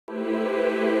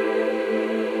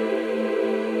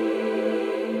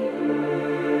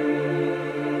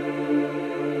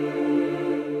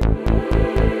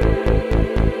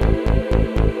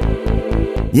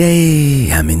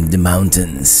Yay, I'm in the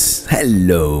mountains.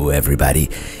 Hello everybody.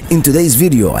 In today's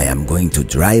video I am going to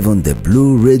drive on the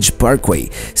Blue Ridge Parkway,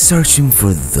 searching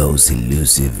for those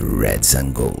elusive reds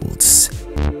and golds.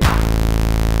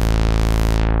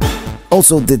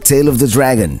 Also the tail of the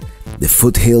dragon, the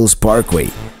Foothills Parkway,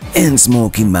 and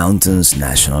Smoky Mountains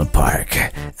National Park,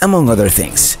 among other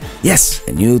things. Yes,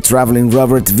 a new Traveling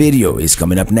Robert video is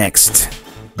coming up next.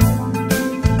 I'm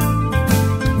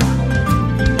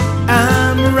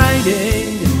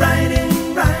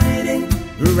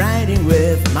riding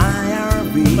with my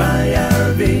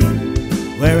RV,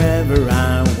 wherever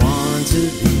I want to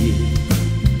be,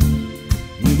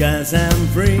 'cause I'm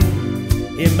free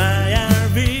in my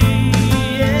RV.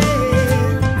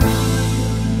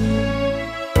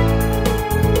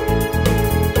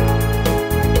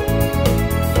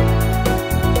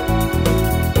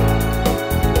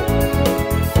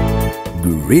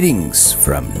 Greetings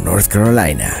from North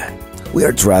Carolina. We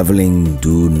are traveling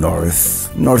due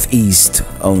northeast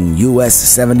on US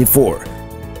 74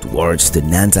 towards the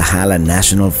Nantahala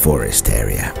National Forest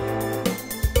area.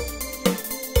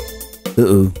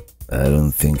 I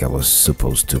don't think I was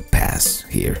supposed to pass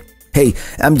here. Hey,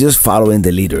 I'm just following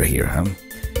the leader here, huh?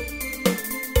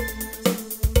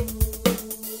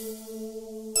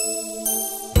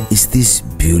 Is this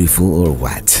beautiful or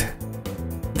what?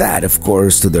 That, of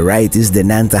course, to the right is the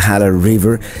Nantahala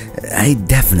River. I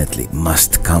definitely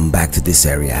must come back to this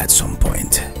area at some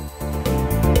point.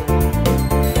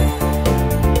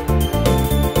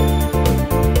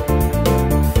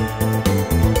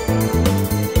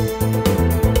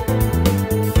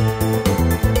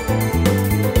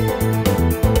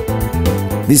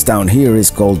 This town here is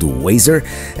called Weiser,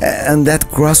 and that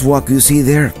crosswalk you see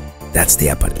there, that's the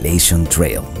Appalachian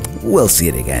Trail. We'll see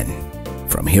it again.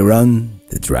 From here on,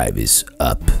 the drive is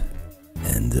up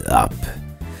and up.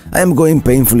 I am going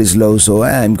painfully slow, so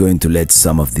I am going to let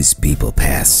some of these people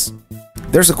pass.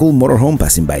 There's a cool motorhome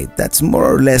passing by. That's more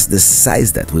or less the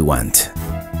size that we want.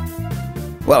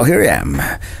 Well, here I am,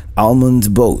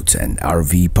 Almond Boat and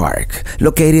RV Park,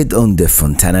 located on the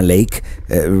Fontana Lake,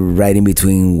 right in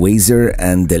between Weiser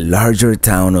and the larger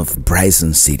town of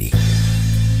Bryson City.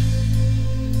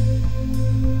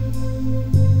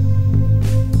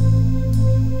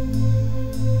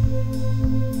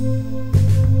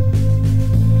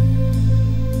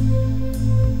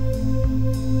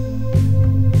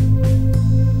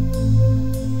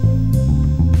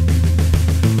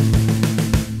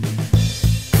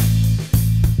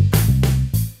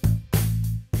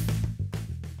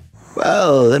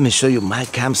 Well, let me show you my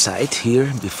campsite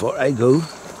here before I go.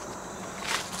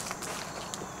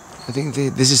 I think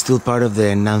this is still part of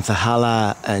the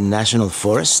Nantahala National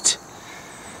Forest.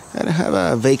 And I have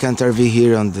a vacant RV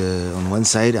here on one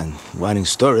side and one in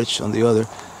storage on the other.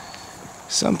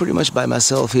 So I'm pretty much by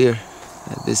myself here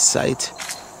at this site.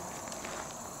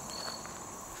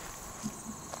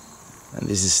 And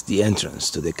this is the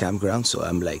entrance to the campground, so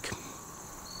I'm like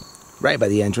right by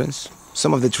the entrance.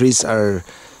 Some of the trees are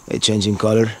changing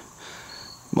color,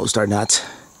 most are not.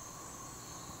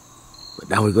 But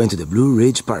now we're going to the Blue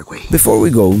Ridge Parkway. Before we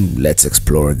go, let's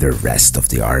explore the rest of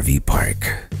the RV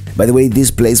park. By the way, this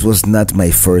place was not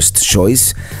my first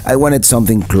choice. I wanted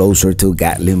something closer to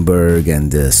Gatlinburg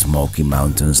and the Smoky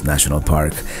Mountains National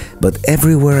Park, but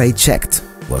everywhere I checked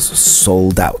was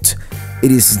sold out.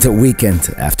 It is the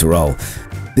weekend after all.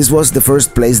 This was the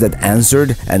first place that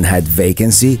answered and had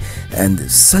vacancy, and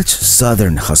such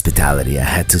southern hospitality, I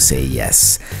had to say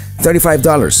yes.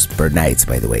 $35 per night,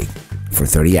 by the way, for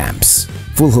 30 amps,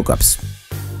 full hookups.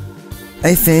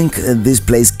 I think this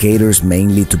place caters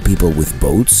mainly to people with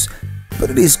boats, but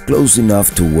it is close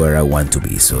enough to where I want to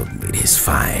be, so it is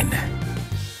fine.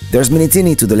 There's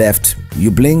Minitini to the left.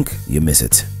 You blink, you miss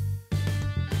it.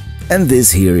 And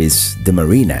this here is the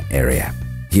marina area,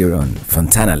 here on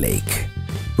Fontana Lake,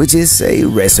 which is a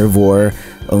reservoir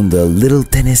on the Little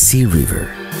Tennessee River.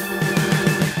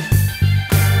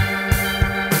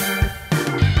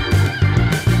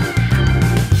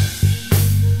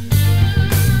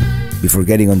 Before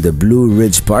getting on the Blue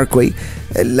Ridge Parkway,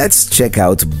 let's check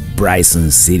out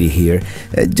Bryson City here.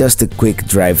 Just a quick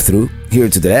drive-through. Here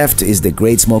to the left is the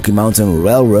Great Smoky Mountain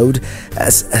Railroad,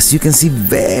 as you can see,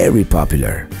 very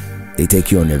popular. They take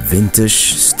you on a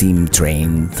vintage steam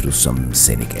train through some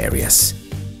scenic areas.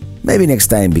 Maybe next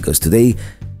time, because today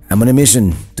I'm on a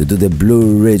mission to do the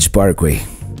Blue Ridge Parkway.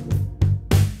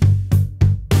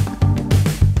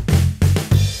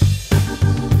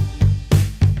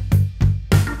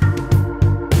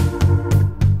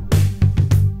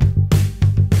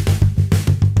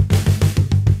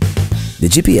 The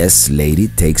GPS lady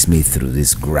takes me through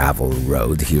this gravel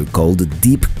road here called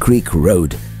Deep Creek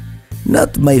Road.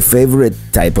 Not my favorite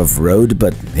type of road,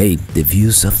 but hey, the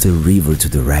views of the river to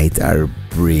the right are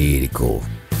pretty cool.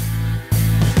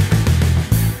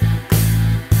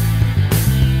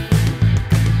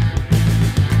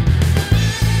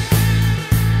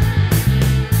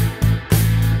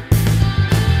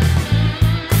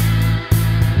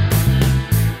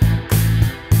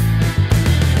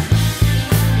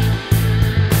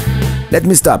 Let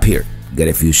me stop here, get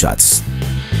a few shots.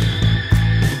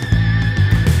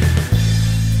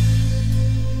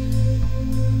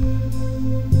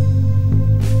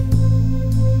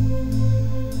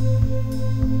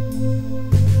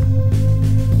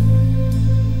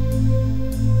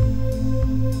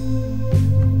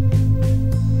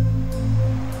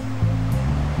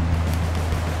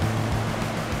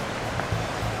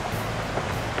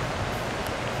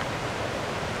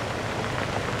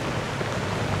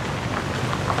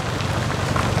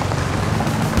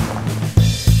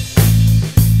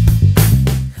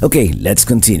 Okay, let's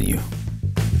continue.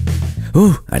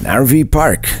 Ooh, an RV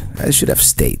park. I should have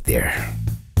stayed there.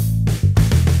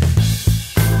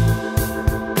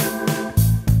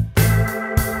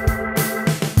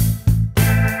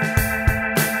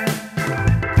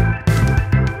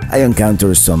 I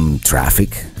encounter some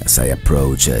traffic as I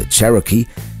approach Cherokee,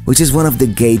 which is one of the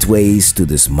gateways to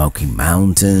the Smoky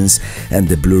Mountains and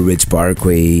the Blue Ridge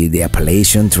Parkway, the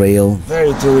Appalachian Trail.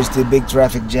 Very touristy, big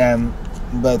traffic jam.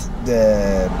 But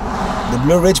the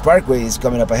Blue Ridge Parkway is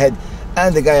coming up ahead,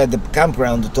 and the guy at the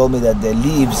campground told me that the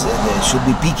leaves they should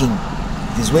be peaking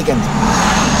this weekend.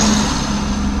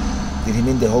 Did he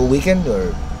mean the whole weekend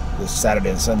or just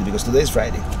Saturday and Sunday? Because today is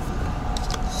Friday.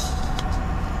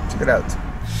 Check it out.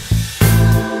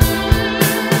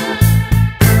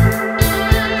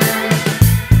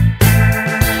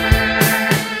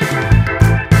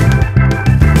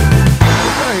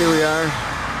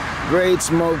 Great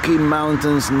Smoky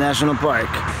Mountains National Park.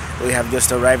 We have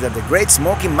just arrived at the Great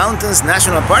Smoky Mountains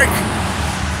National Park.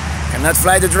 Cannot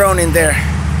fly the drone in there.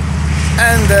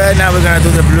 And now we're gonna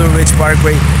do the Blue Ridge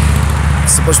Parkway.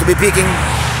 It's supposed to be peaking.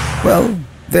 Well,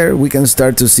 there we can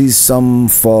start to see some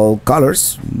fall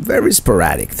colors. Very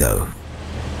sporadic though.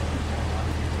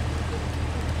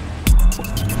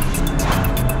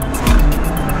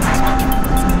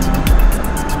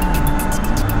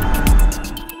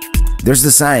 There's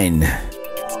the sign.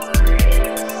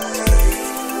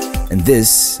 And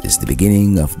this is the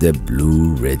beginning of the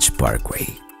Blue Ridge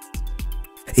Parkway.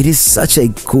 It is such a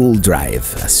cool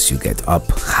drive as you get up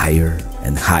higher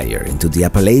and higher into the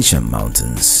Appalachian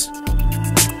Mountains.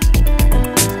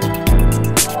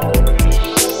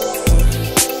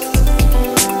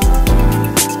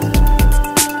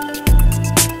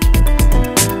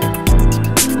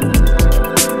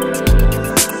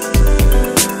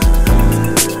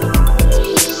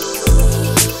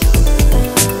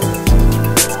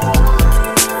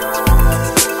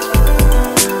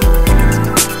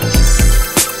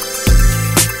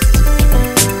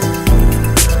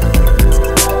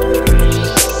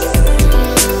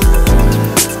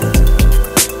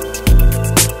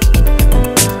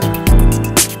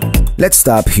 Let's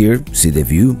stop here, see the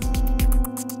view.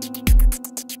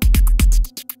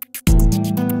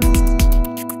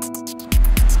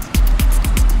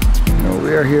 Now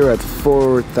we are here at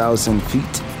 4,000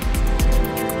 feet.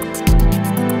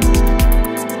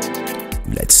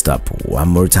 Let's stop one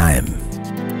more time.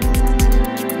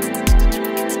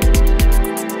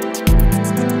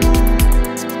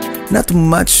 Not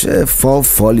much fall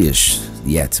foliage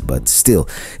yet, but still,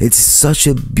 it's such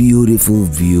a beautiful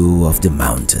view of the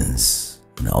mountains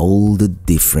and all the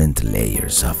different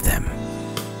layers of them.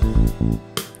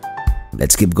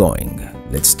 Let's keep going.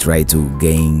 Let's try to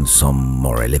gain some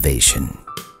more elevation.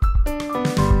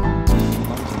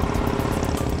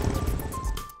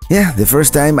 Yeah, the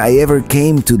first time I ever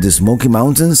came to the Smoky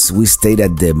Mountains, we stayed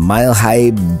at the Mile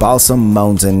High Balsam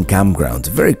Mountain campground,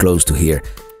 very close to here.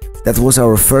 That was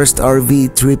our first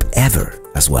RV trip ever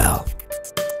as well.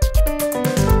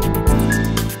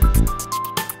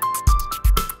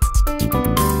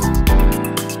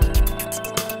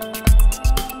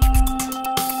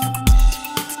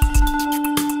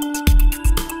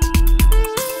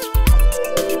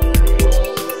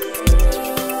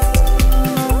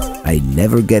 I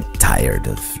never get tired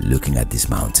of looking at these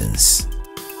mountains.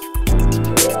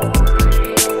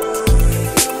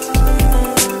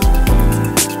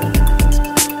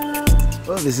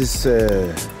 Well, this is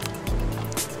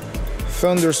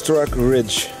Thunderstruck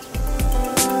Ridge.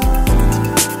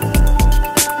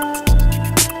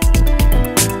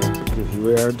 Okay,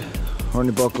 we're at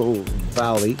Hornibuckle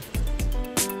Valley.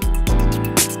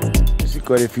 see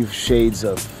quite a few shades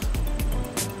of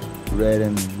red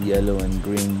and yellow and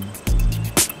green.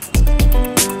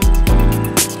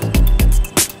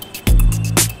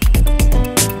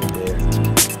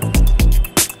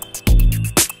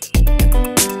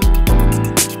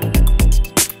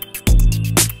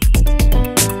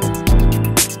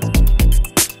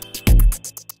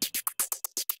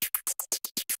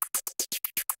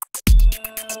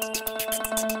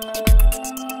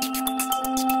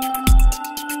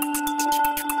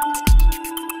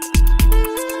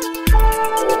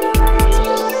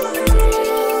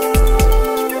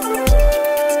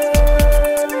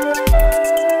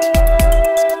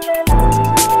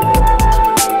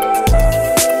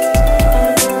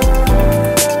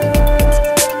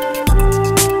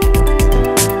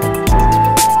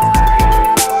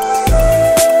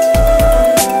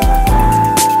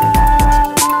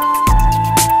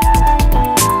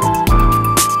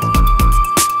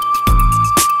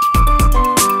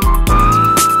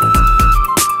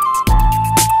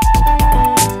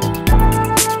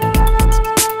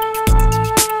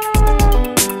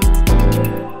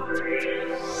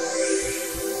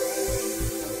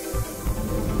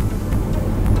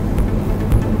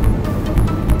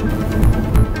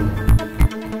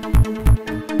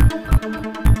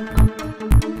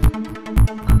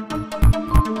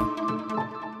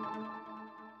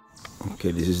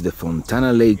 Okay, this is the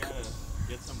Fontana Lake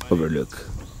overlook.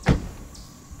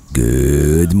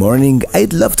 Good morning.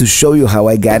 I'd love to show you how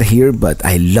I got here, but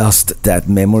I lost that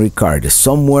memory card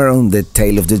somewhere on the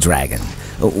tail of the dragon.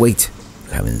 Oh, wait,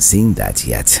 haven't seen that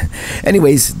yet.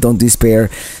 Anyways, don't despair.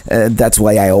 That's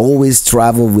why I always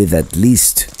travel with at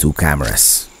least 2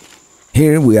 cameras.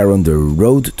 Here we are on the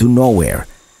road to nowhere,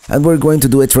 and we're going to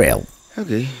do a trail.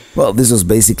 Okay. Well, this was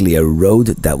basically a road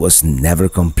that was never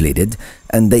completed,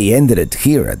 and they ended it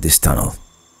here at this tunnel.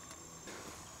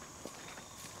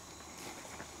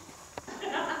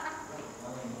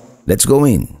 Let's go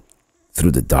in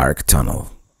through the dark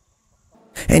tunnel.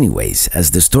 Anyways,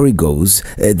 as the story goes,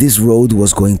 this road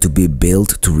was going to be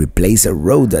built to replace a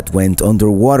road that went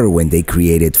underwater when they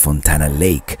created Fontana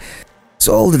Lake.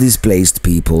 So all the displaced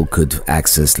people could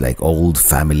access like old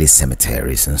family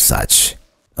cemeteries and such.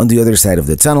 On the other side of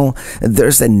the tunnel,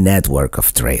 there's a network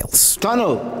of trails.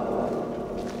 Tunnel!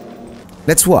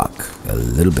 Let's walk a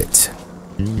little bit.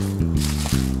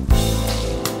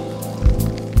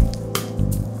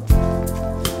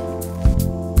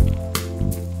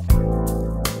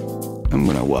 I'm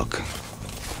gonna walk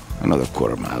another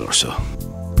quarter mile or so.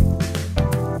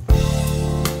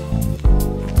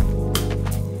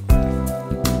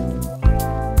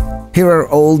 Here are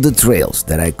all the trails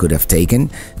that I could have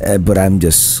taken, but I'm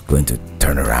just going to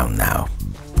turn around now.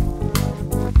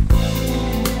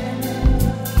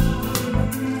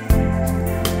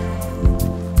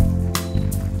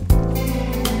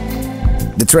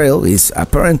 The trail is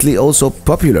apparently also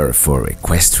popular for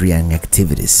equestrian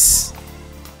activities.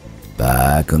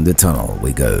 Back on the tunnel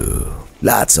we go.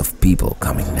 Lots of people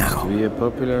coming now. Must be a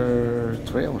popular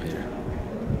trail here.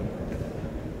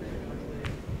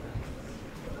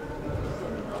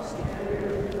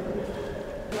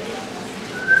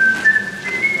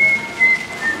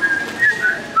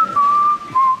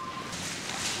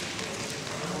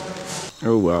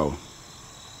 Oh wow,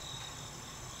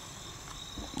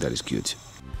 that is cute.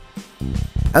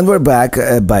 And we're back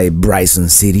by Bryson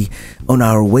City on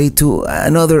our way to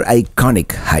another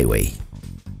iconic highway.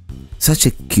 Such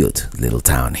a cute little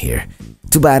town here.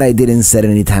 Too bad I didn't set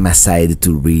any time aside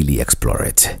to really explore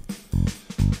it.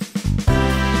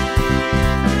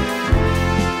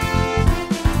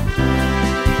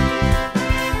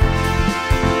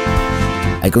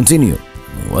 I continue.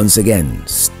 Once again,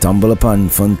 stumble upon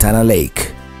Fontana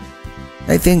Lake.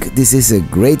 I think this is a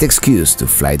great excuse to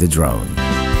fly the drone.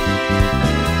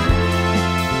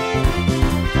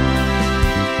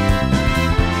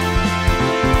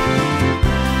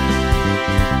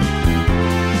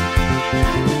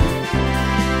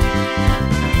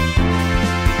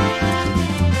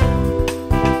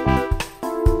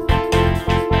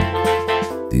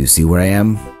 Do you see where I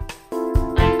am?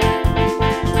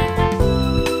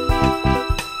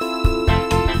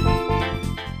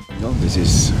 This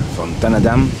is Fontana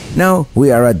Dam. Now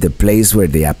we are at the place where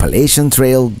the Appalachian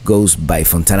Trail goes by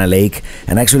Fontana Lake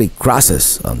and actually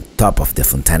crosses on top of the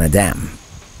Fontana Dam.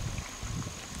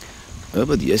 Oh,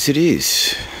 but yes it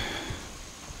is.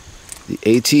 The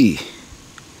AT.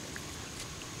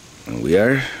 And we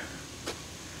are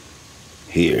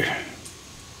here.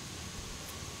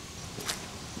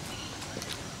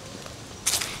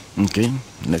 Okay,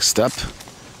 next stop,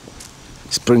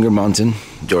 Springer Mountain,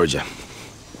 Georgia.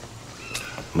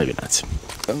 maybe not.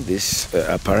 Well, this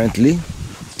apparently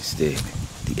is the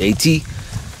AT,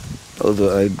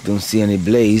 although I don't see any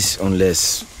blaze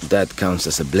unless that counts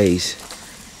as a blaze.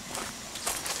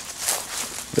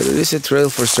 But it is a trail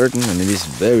for certain, and it is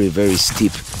very, very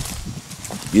steep.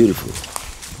 Beautiful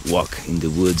walk in the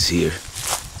woods here.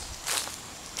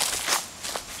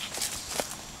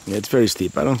 Yeah, it's very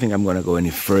steep. I don't think I'm gonna go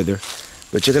any further.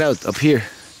 But check it out, up here.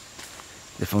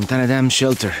 The Fontana Dam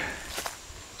shelter.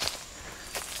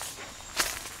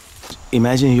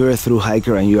 Imagine you're a thru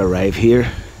hiker and you arrive here.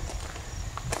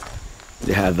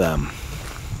 They have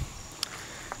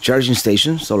charging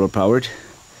stations, solar powered.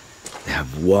 They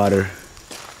have water.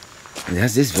 It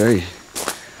has this very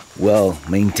well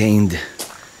maintained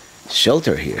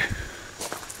shelter here.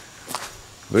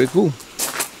 Very cool.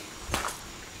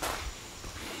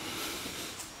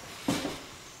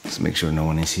 Let's make sure no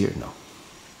one is here. No.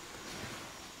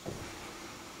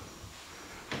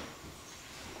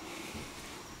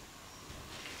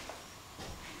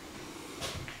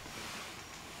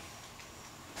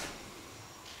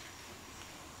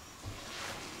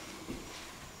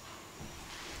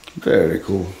 Very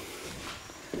cool.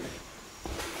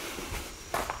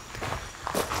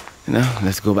 Now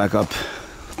let's go back up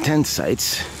tent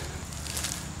sites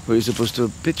where you're supposed to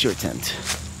pitch your tent.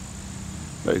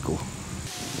 Very cool.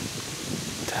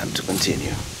 Time to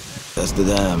continue. That's the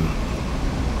dam.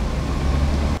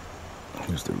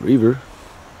 Here's the river.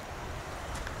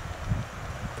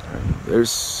 And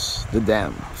there's the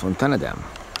dam, Fontana Dam.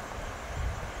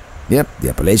 Yep, the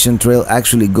Appalachian Trail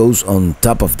actually goes on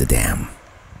top of the dam.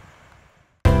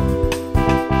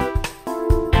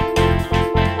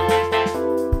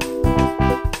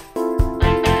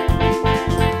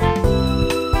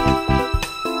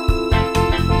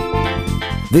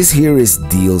 This here is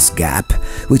Deal's Gap,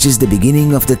 which is the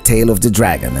beginning of the Tail of the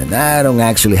Dragon, and I don't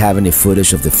actually have any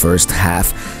footage of the first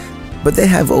half, but they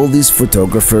have all these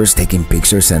photographers taking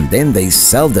pictures and then they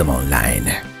sell them online.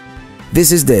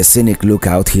 This is the scenic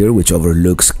lookout here, which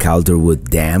overlooks Calderwood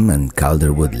Dam and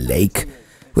Calderwood Lake,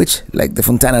 which, like the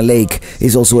Fontana Lake,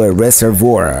 is also a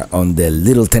reservoir on the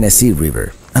Little Tennessee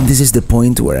River. And this is the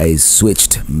point where I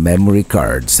switched memory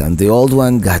cards and the old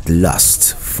one got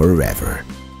lost forever.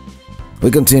 We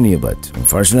continue, but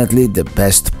unfortunately the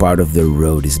best part of the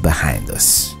road is behind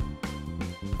us.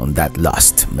 On that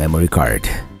lost memory card.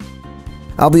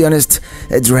 I'll be honest,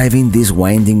 driving this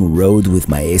winding road with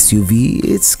my SUV,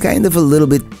 it's kind of a little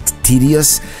bit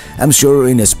tedious. I'm sure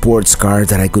in a sports car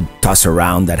that I could toss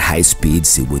around at high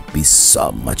speeds, it would be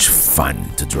so much fun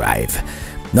to drive.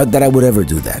 Not that I would ever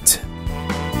do that.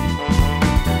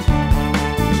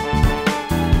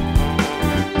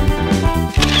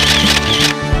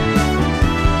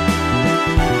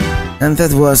 And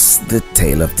that was the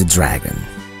Tail of the Dragon,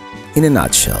 in a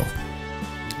nutshell.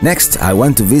 Next, I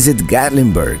want to visit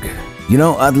Gatlinburg. You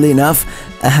know, oddly enough,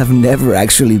 I have never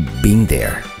actually been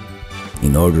there.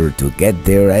 In order to get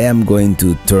there, I am going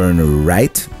to turn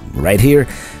right here,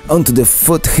 onto the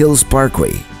Foothills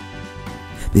Parkway.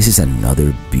 This is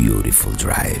another beautiful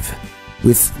drive,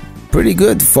 with pretty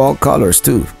good fall colors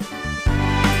too.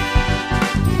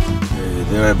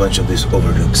 There are a bunch of these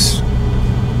overlooks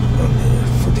on the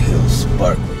Foothills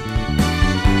Parkway.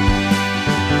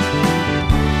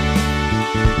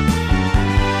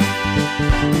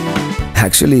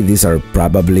 Actually, these are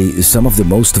probably some of the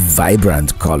most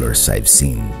vibrant colors I've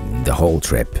seen in the whole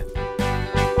trip.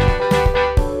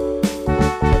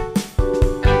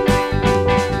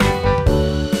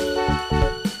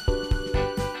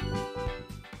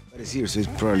 What is here, so it's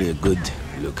probably a good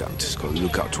lookout. It's called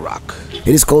Lookout Rock. It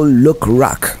is called Look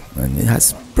Rock, and it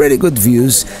has pretty good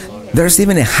views. There's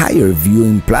even a higher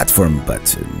viewing platform,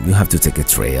 but you have to take a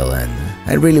trail, and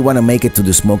I really want to make it to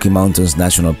the Smoky Mountains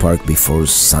National Park before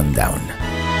sundown.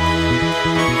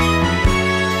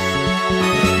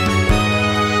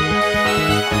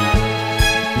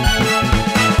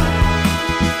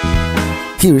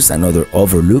 Here's another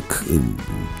overlook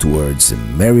towards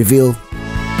Maryville.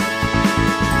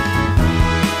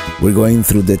 We're going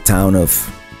through the town of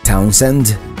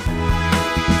Townsend.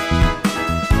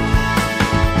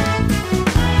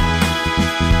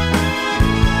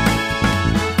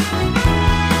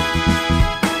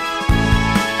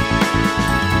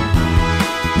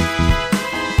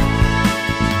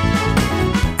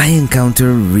 I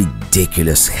encounter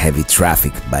ridiculous heavy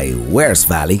traffic by Wares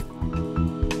Valley.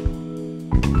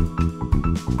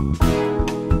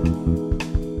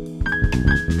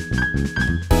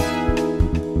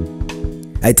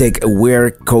 I take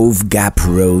Ware Cove Gap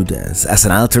Road as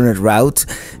an alternate route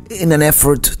in an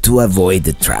effort to avoid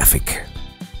the traffic.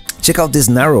 Check out this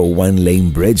narrow one-lane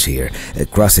bridge here,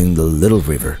 crossing the Little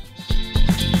River.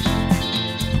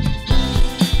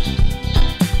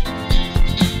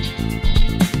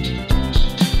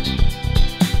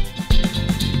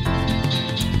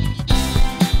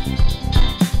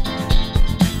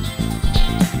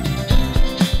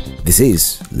 This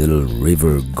is Little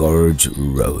River Gorge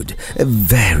Road,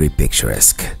 very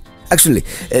picturesque. Actually,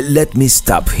 let me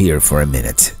stop here for a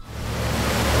minute.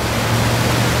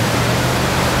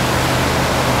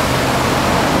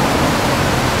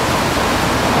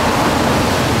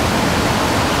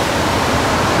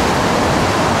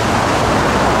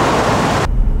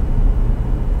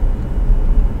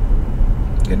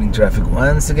 Getting traffic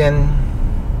once again.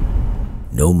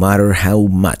 No matter how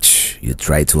much you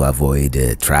try to avoid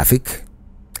traffic,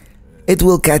 it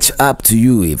will catch up to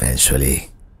you eventually.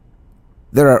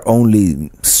 There are only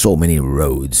so many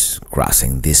roads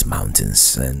crossing these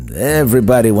mountains, and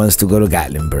everybody wants to go to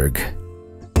Gatlinburg.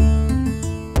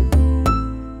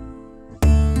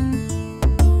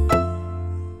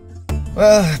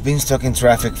 Well, I've been stuck in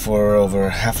traffic for over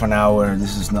half an hour.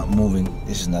 This is not moving.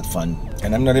 This is not fun.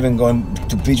 And I'm not even going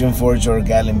to Pigeon Forge or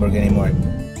Gatlinburg anymore.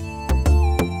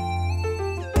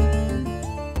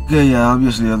 Okay, yeah,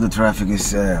 obviously all the traffic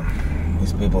is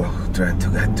people trying to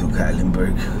get to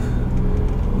Gatlinburg.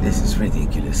 This is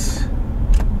ridiculous.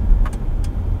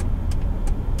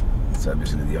 It's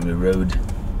obviously the only road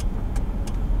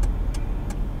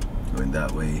going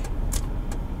that way.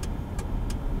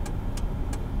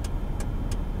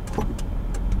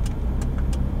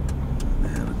 I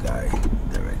have a guy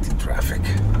directing traffic.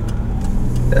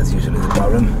 That's usually the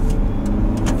problem.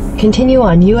 Continue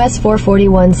on US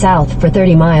 441 south for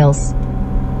 30 miles.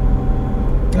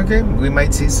 Okay, we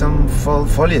might see some fall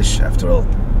foliage after all.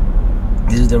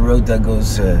 This is the road that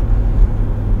goes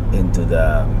into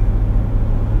the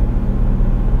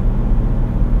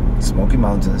Smoky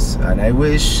Mountains, and I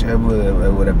wish I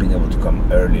would have been able to come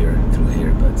earlier through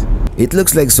here, but it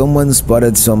looks like someone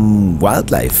spotted some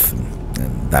wildlife,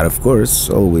 and that of course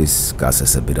always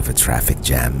causes a bit of a traffic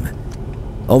jam.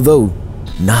 Although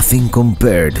nothing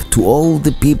compared to all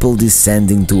the people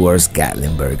descending towards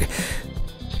Gatlinburg.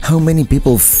 How many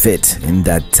people fit in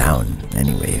that town?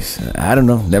 Anyways, I don't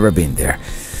know, never been there.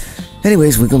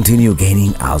 Anyways, we continue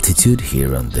gaining altitude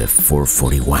here on the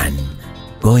 441,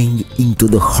 going into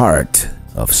the heart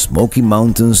of Smoky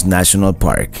Mountains National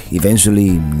Park,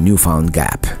 eventually Newfound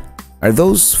Gap. Are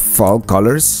those fall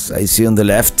colors I see on the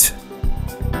left?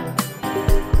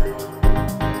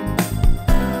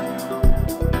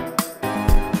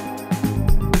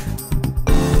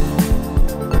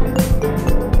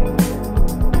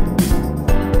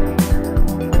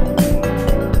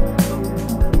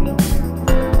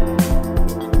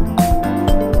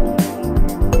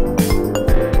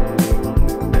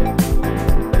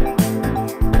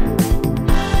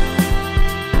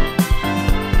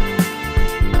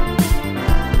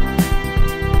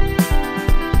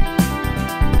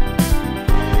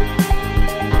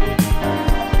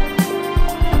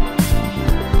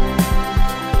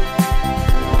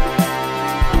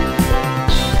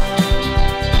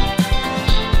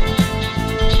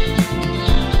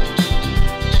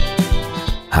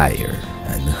 Higher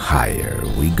and higher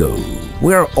we go.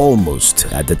 We're almost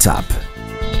at the top.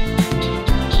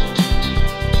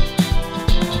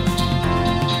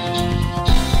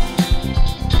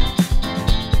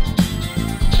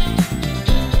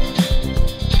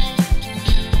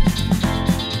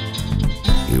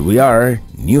 Here we are,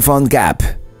 Newfound Gap.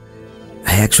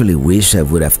 I actually wish I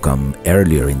would have come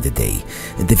earlier in the day.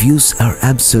 The views are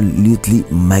absolutely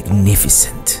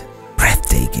magnificent,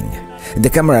 breathtaking. The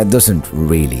camera doesn't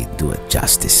really do it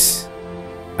justice.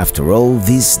 After all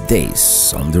these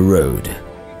days on the road,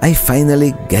 I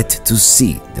finally get to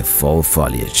see the fall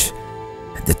foliage,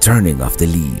 the turning of the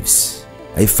leaves.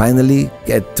 I finally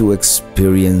get to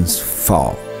experience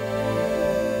fall.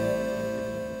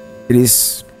 It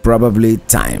is probably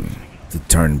time to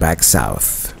turn back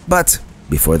south. But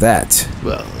before that,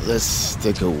 well, let's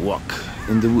take a walk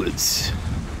in the woods.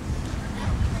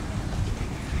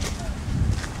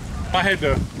 I had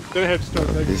to start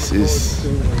taking This is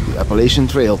the Appalachian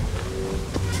Trail,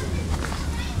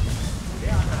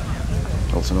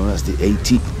 also known as the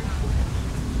AT.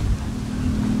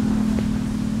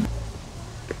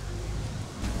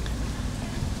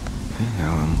 Okay,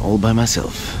 now I'm all by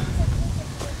myself.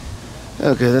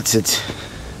 Okay, that's it.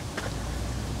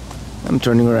 I'm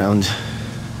turning around.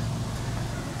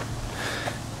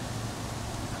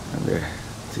 And they're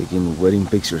taking wedding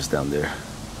pictures down there.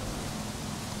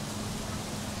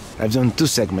 I've done 2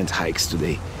 segment hikes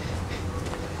today.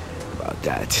 About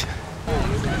that.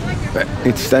 But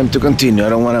it's time to continue. I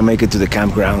don't want to make it to the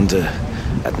campground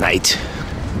at night.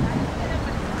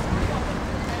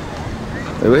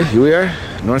 Anyway, here we are,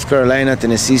 North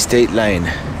Carolina-Tennessee state line.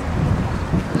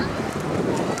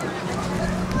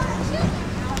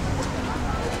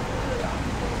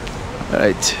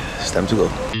 Alright, it's time to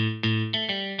go.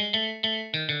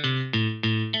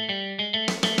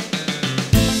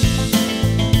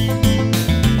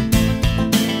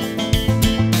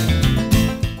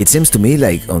 seems to me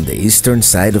like on the eastern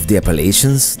side of the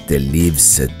Appalachians, the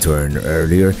leaves turn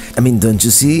earlier. I mean, don't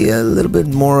you see a little bit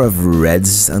more of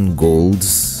reds and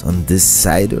golds on this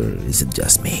side, or is it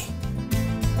just me?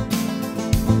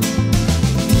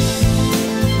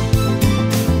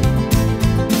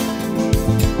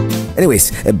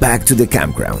 Anyways, back to the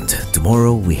campground.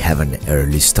 Tomorrow we have an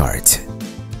early start.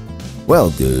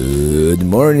 Well, good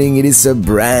morning. It is a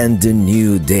brand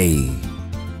new day.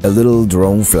 A little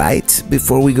drone flight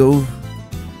before we go?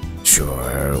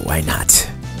 Sure, why not?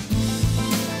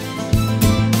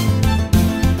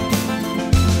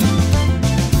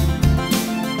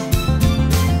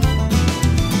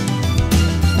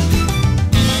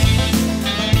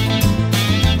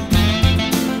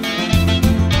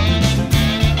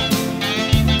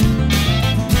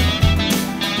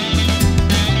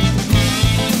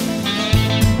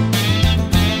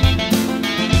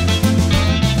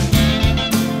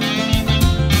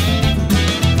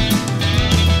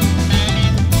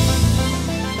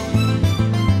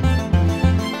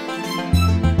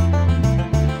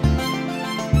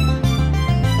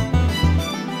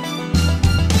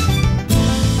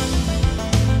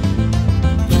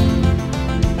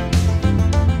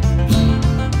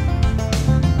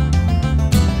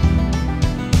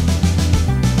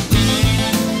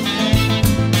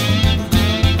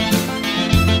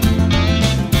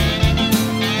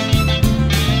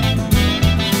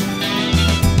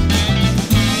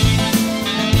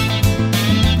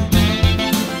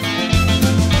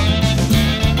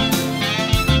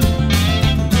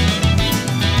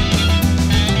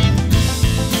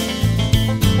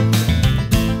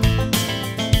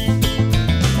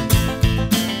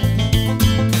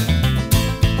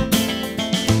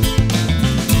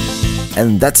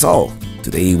 And that's all.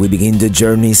 Today we begin the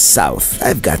journey south.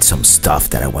 I've got some stuff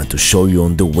that I want to show you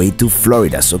on the way to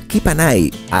Florida, so keep an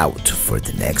eye out for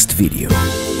the next video.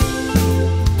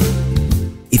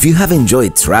 If you have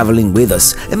enjoyed traveling with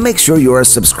us, make sure you are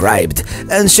subscribed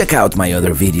and check out my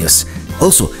other videos.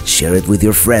 Also, share it with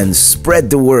your friends,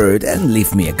 spread the word, and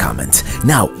leave me a comment.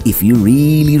 Now, if you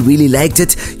really liked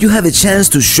it, you have a chance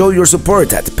to show your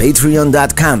support at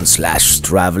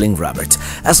patreon.com/travelingrobert.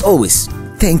 As always,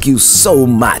 thank you so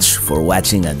much for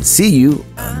watching and see you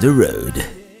on the road.